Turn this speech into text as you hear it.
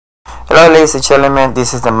Hello ladies and gentlemen,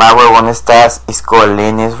 this is the malware one stats. It's called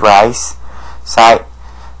Linux Rise site.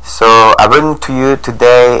 So I bring to you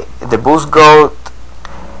today the boost gold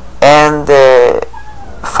and the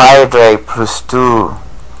Flamedrake +2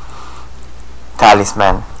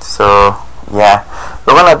 Talisman. So yeah,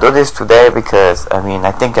 we're gonna do this today because I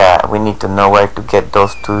think we need to know where to get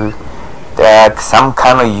those two. They're some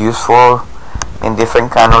kind of useful in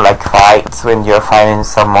different kind of like fights when you're fighting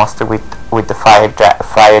some monster with the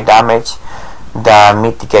fire damage that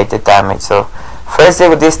mitigate the damage. So first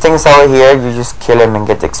with these things over here, you just kill them and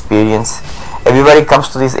get experience. Everybody comes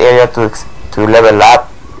to this area to level up,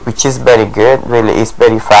 which is very good. Really, it's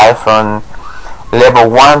very far from level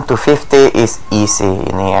 1 to 50 is easy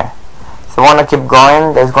in here. So I want to keep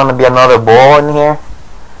going. There's going to be another ball in here.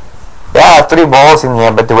 There are 3 balls in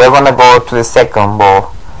here, but we're going to go to the second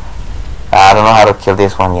ball. I don't know how to kill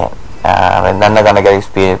this one yet, and I'm not gonna get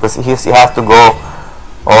experience because he has to go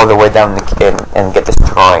all the way down and get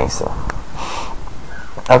destroyed. So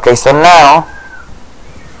okay, so now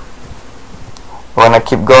we're gonna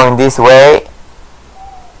keep going this way.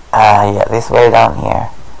 Yeah, this way down here.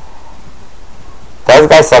 Those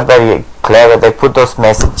guys are very clever. They put those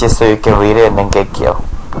messages so you can read it and then get killed.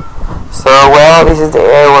 So well, this is the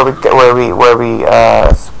area where we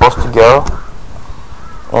supposed to go.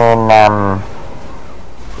 And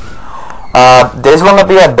there's gonna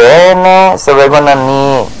be a bear in there, so we're gonna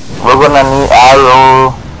need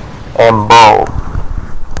arrow and bow.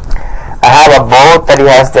 I have a bow that it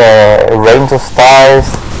has the range of stars,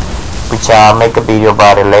 which I'll make a video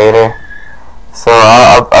about it later. So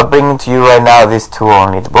I'll bring it to you right now. These two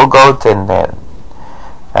only, the bull goat and the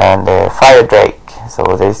Flamedrake.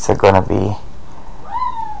 So these are gonna be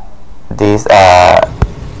these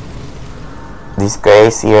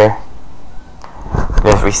grays here.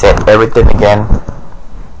 Let's reset everything again.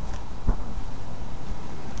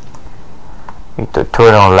 Need to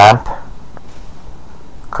turn on lamp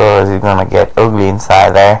because it's gonna get ugly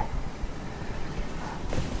inside there.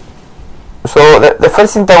 So the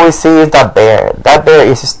first thing that we see is that bear. That bear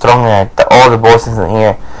is stronger than all the bosses in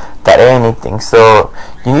here than anything. So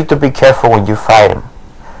you need to be careful when you fight him.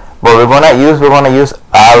 But we're gonna use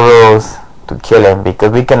arrows to kill him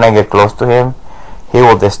because we cannot get close to him. He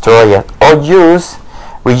will destroy it. Or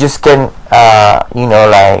we just can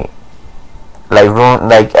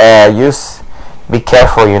be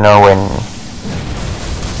careful, when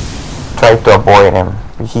try to avoid him.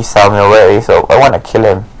 He saw me already, so I want to kill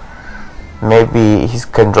him. Maybe he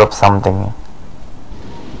can drop something.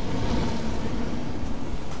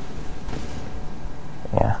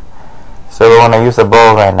 Yeah. So we want to use a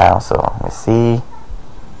bow right now. So let's see.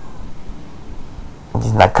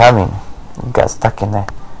 He's not coming. He got stuck in there.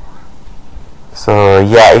 So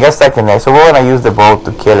yeah, he got stuck in there. So we're gonna use the bow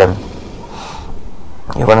to kill him.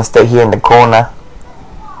 You're gonna stay here in the corner.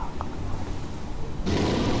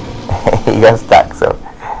 He got stuck. So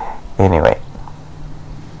anyway,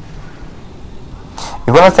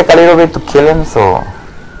 you're gonna take a little bit to kill him. So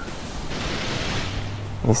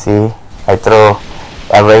you see, I throw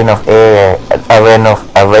a rain of air, a rain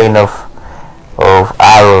of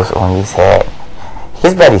arrows on his head.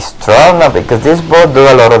 He's very strong now because this bow do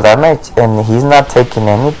a lot of damage and he's not taking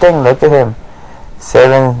anything. Look at him.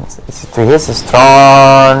 763. He's a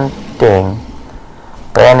strong thing.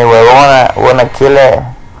 But anyway, we wanna kill it.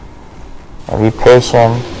 And be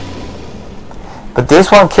patient. But this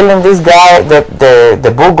one killing this guy,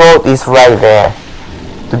 the bull goat is right there.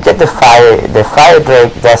 To get the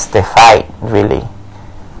Flamedrake, that's the fight really.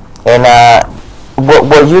 And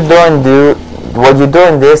what you doing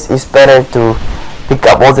this is better to pick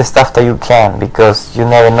up all the stuff that you can because you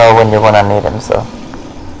never know when you're gonna need them. So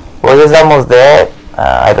well, it's almost there.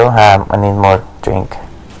 I need more drink.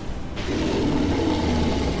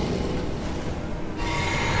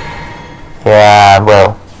 Yeah,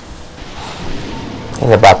 well,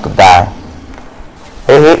 he's about to die.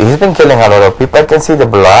 He's been killing a lot of people. I can see the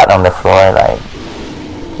blood on the floor. Like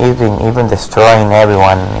he's been destroying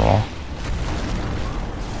everyone in here.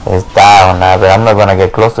 He's down now, but I'm not gonna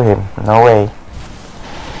get close to him. No way.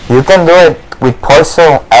 You can do it with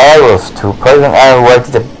poison arrows too. Poison arrow works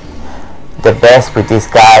the best with these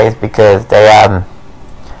guys because they are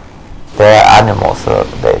animals. So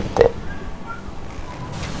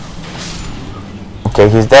okay,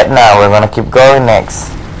 he's dead now. We're gonna keep going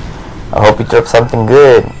next. I hope he drops something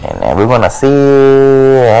good, and we're gonna see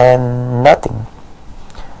and nothing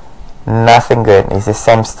good. It's the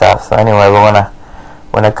same stuff. So anyway, we're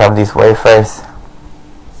gonna come this way first.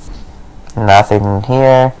 Nothing in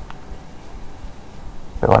here.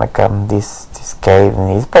 We want to come this cave,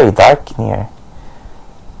 and it's very dark in here.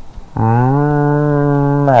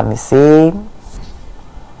 Let me see.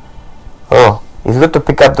 Oh, it's good to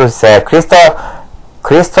pick up those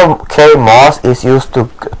crystal clay moss is used to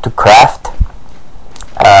craft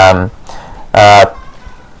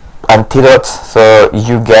antidotes, so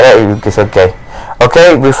you get it, it's okay.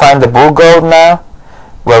 Okay, we find the bull gold now.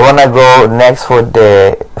 We're gonna go next for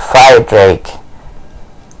the Flamedrake.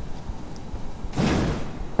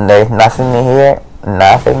 There's nothing in here,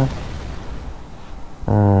 nothing.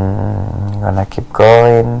 I'm gonna keep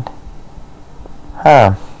going.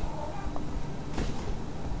 Huh.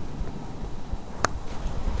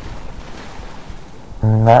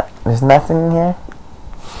 There's nothing in here.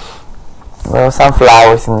 Well, some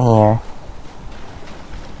flowers in here.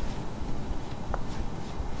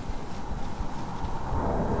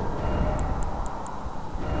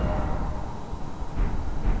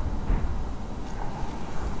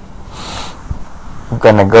 I'm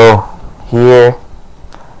gonna go here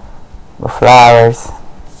with flowers,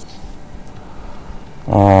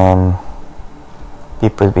 and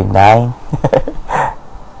people's been dying.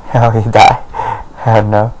 How he died? I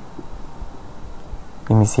don't know.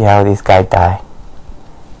 Let me see how this guy died.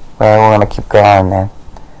 Well, we're gonna keep going then.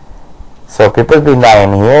 So people's been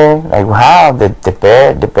dying here. Like, wow, the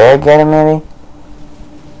bear get him maybe?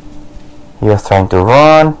 He was trying to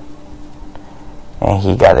run, and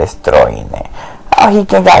he got destroyed in there. How he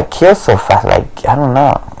got killed so fast? Like, I don't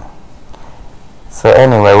know. So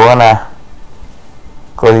anyway, we're gonna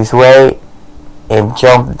go this way and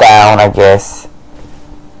jump down, I guess.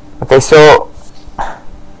 Okay, so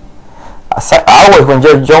always when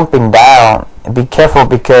you're jumping down, be careful,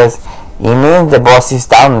 because it means the boss is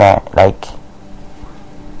down there. Like,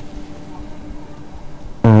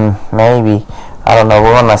 maybe, I don't know.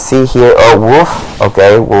 We're gonna see here. Oh, wolf.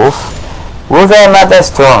 Okay, wolf. Wolves are not that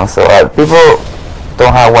strong, so people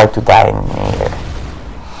don't have why to die in here.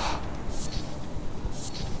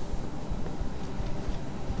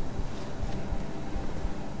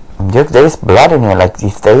 There is blood in here. Like,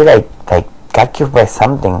 if they like got killed by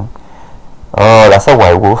something. Oh, that's a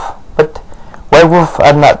white wolf. But white wolves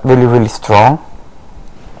are not really strong.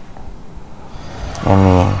 I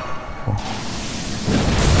mean,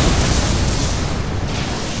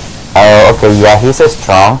 oh, okay, yeah, he's a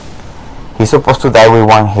strong. He's supposed to die with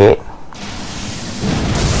one hit.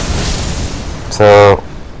 So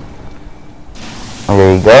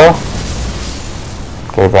there you go.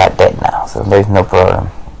 Okay, they're dead now, so there's no problem.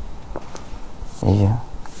 Yeah,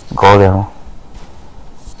 golden,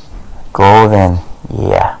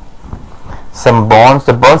 yeah. Some bones.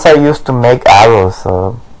 The bones are used to make arrows,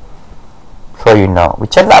 so you know,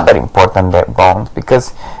 which are not that important, the bones,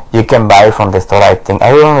 because you can buy it from the store. I think I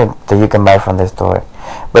don't know that you can buy from the store,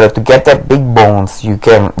 but to get that big bones, you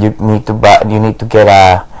need to get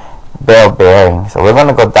a bell bearing. So we're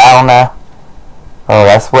gonna go down now. Oh,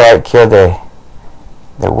 that's where I killed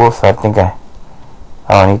the wolf. So I think I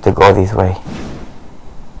don't need to go this way.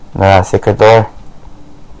 No, secret door.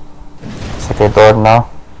 Secret door, no.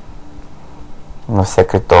 No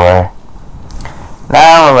secret door.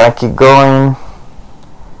 Now we're gonna keep going.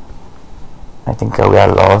 I think we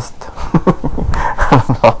are lost. I don't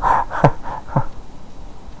know.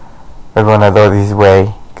 We're gonna go this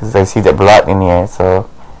way because I see the blood in here, so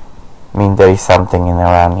I mean there is something in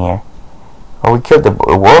around here. Oh, we killed the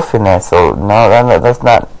wolf in there, so no, that's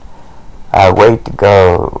not a way to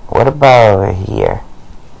go. What about here?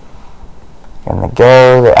 Gonna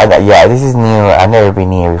go. Yeah, this is new. I've never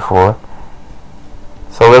been here before.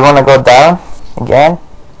 So we're gonna go down again,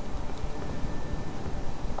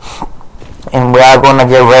 and we are gonna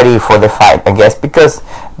get ready for the fight, I guess, because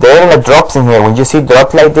there are drops in here. When you see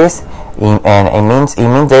drops like this, and it means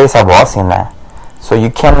there is a boss in there. So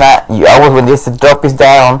you cannot. Always when this drop is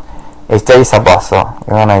down, there is a boss. So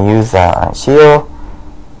we're gonna use a shield,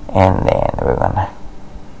 and then we're gonna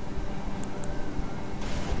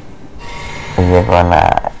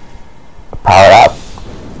power up.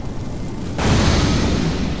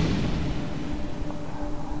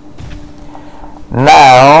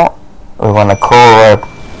 Now we're gonna cover.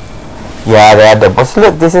 Yeah, they are the bosses.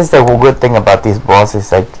 Look, this is the good thing about these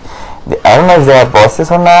bosses. Like, I don't know if they are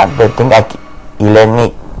bosses or not, but I think he let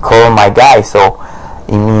me call my guy, so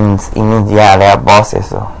it means yeah, they are bosses.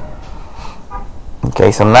 So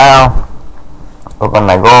okay, so now we're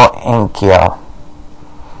gonna go and kill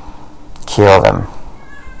them.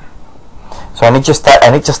 So I need to start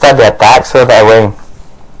the attack, so that way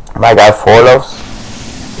my guy follows.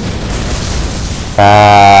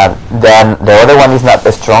 Then the other one is not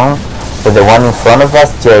as strong, but the one in front of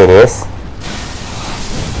us, there it is.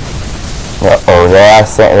 Oh, they are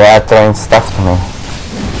throwing stuff to me.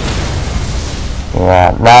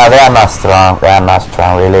 Yeah, no, they are not strong. They are not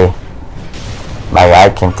strong, really. My guy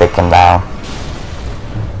can take him down.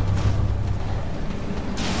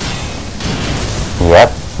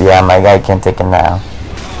 Yep, yeah, my guy can take him down.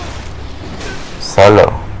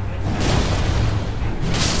 Solo.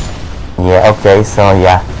 Yeah, okay, so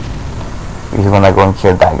yeah. He's gonna go and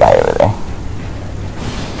kill that guy over there.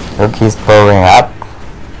 Look, he's powering up.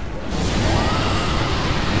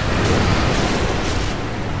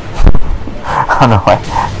 I don't know why.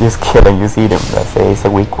 Just kill him, you see him. Let's say it's a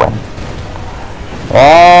weak one.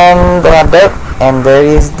 And there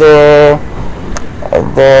is the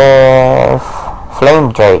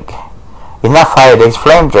Flamedrake. It's not fire, it's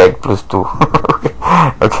Flamedrake +2.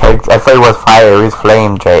 Okay, I thought it was fire, it's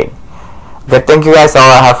Flamedrake. Okay, thank you guys, all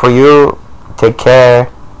I have for you. Take care.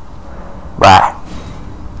 Bye.